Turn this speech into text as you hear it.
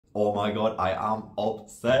Oh my god, I am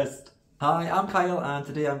obsessed. Hi, I'm Kyle and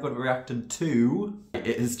today I'm going to be reacting to... It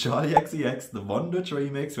is Charli Xcx, the Von Dutch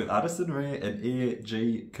remix with Addison Rae and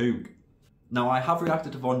Gagged. Now I have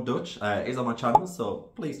reacted to Von Dutch, it is on my channel, so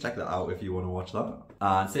please check that out if you want to watch that.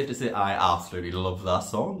 And safe to say I absolutely love that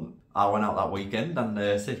song. I went out that weekend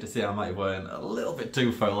and safe to say I might have went a little bit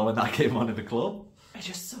too far when that came on in the club. It's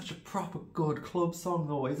just such a proper good club song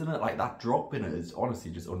though, isn't it? Like that drop in it is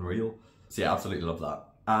honestly just unreal. So yeah, absolutely love that.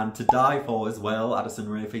 And To Die For as well, Addison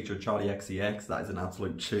Rae featuring Charli Xcx, that is an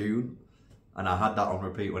absolute tune. And I had that on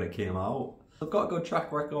repeat when it came out. I've got a good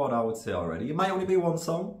track record, I would say already. It might only be one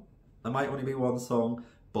song. There might only be one song,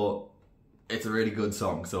 but it's a really good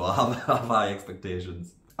song, so I have high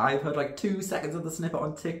expectations. I've heard like 2 seconds of the snippet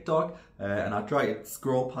on TikTok, and I tried to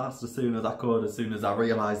scroll past as soon as I could, as soon as I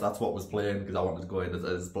realised that's what was playing, because I wanted to go in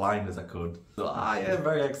as blind as I could. So I am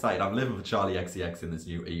very excited. I'm living for Charli Xcx in this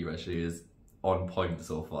new era. She is on point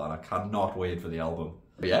so far, and I cannot wait for the album.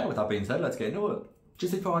 But yeah, with that being said, let's get into it.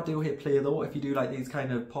 Just before I do hit play though, if you do like these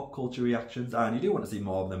kind of pop culture reactions and you do want to see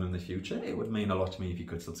more of them in the future, it would mean a lot to me if you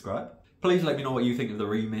could subscribe. Please let me know what you think of the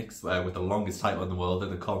remix with the longest title in the world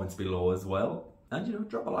in the comments below as well. And you know,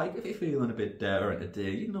 drop a like if you're feeling a bit daring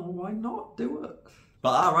today, you know, why not do it?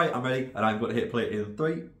 But alright, I'm ready and I'm going to hit play in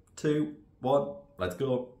 3, 2, 1, let's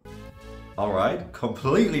go. Alright,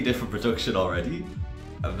 completely different production already.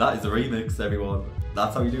 And that is a remix, everyone.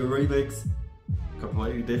 That's how you do a remix.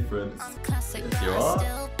 Completely different. Yes, you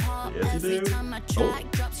are. Yes, you do. Oh,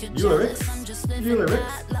 new lyrics. New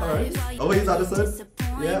lyrics. Alright. Oh, here's Addison.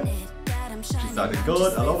 Yeah. She sounded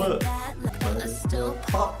good. I love it.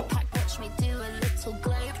 Pop.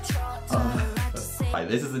 Right,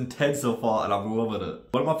 this is intense so far and I'm loving it.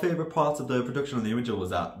 One of my favourite parts of the production on the image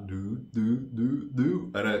was that do,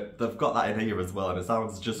 and they've got that in here as well, and it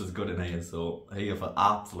sounds just as good in here, so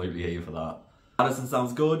absolutely here for that. Addison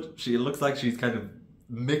sounds good. She looks like she's kind of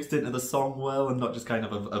mixed into the song well and not just kind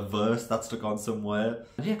of a verse that's stuck on somewhere.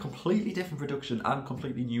 And yeah, completely different production and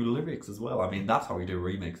completely new lyrics as well. I mean, that's how you do a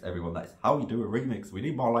remix, everyone. That's how you do a remix. We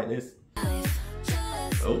need more like this.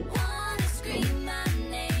 Oh.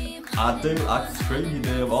 I do, I scream your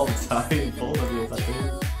name all the time, all of you, I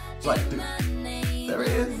do. It's like, there it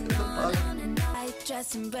is, it's a bug.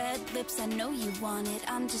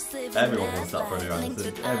 Everyone wants that for a new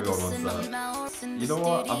Addison, everyone wants that. You know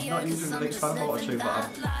what, I'm not usually the biggest fan of Auto-Tune, but I'm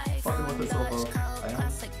fucking with it so far. I am.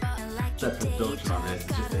 The production on this is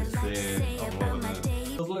just insane, I'm loving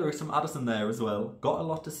it. Those lyrics from Addison there as well. Got a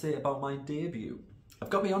lot to say about my debut. I've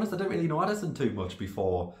got to be honest, I didn't really know Addison too much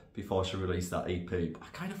before she released that EP. But I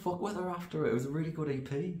kind of fucked with her after it. It was a really good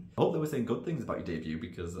EP. I hope they were saying good things about your debut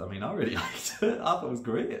because, I mean, I really liked it. I thought it was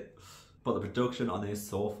great. But the production on this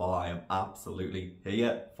so far, I am absolutely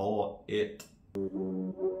here for it.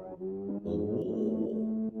 Oh.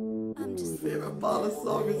 Favourite part of the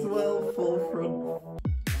song as well, full front.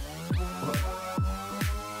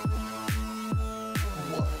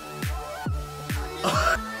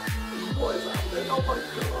 What is happening? Oh my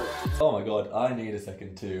god. Oh my god, I need a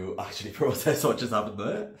second to actually process what just happened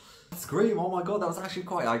there. Scream, oh my god, that was actually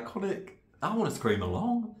quite iconic. I want to scream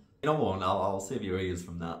along. You know what, I'll save your ears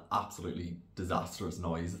from that absolutely disastrous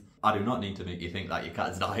noise. I do not need to make you think that your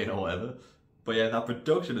cat's dying or whatever. But yeah, that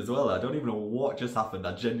production as well, I don't even know what just happened.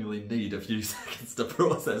 I genuinely need a few seconds to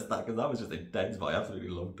process that because that was just intense, but I absolutely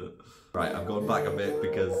loved it. Right, I'm going back a bit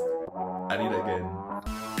because I need it again.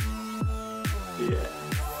 Yeah.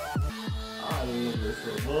 I love this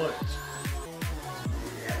so much.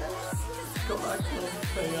 Yes! Got that close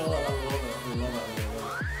tail. I love it. I love it.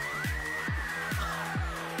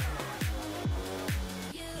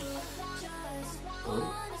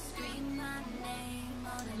 Oh.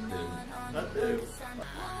 That do.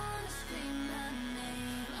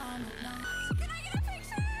 Can I get a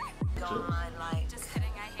picture? Don't mind, like, just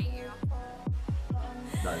kidding, I hate you.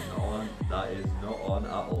 That is not on. That is not on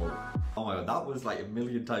at all. Oh my god, that was like a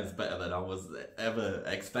million times better than I was ever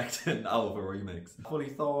expecting out of a remix. I fully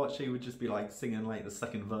thought she would just be like singing like the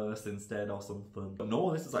second verse instead or something. But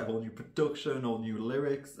no, this is like whole new production, all new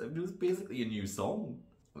lyrics. It was basically a new song.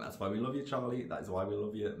 And that's why we love you, Charli. That is why we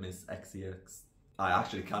love you, Miss Xcx. I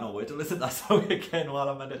actually cannot wait to listen to that song again while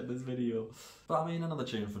I'm editing this video. But I mean, another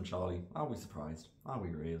tune from Charli. Are we surprised? Are we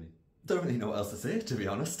really? Don't really know what else to say, to be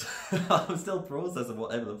honest. I'm still processing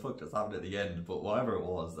whatever the fuck just happened at the end, but whatever it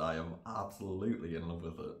was, I am absolutely in love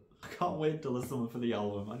with it. I can't wait till there's something for the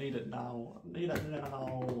album. I need it now. I need it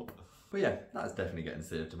now. But yeah, that is definitely getting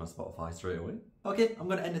saved to my Spotify straight away. Okay, I'm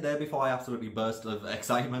going to end it there before I absolutely burst of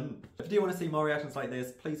excitement. If you do want to see more reactions like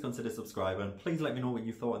this, please consider subscribing. Please let me know what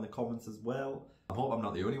you thought in the comments as well. I hope I'm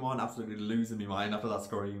not the only one absolutely losing my mind after that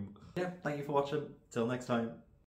scream. Yeah, thank you for watching. Till next time.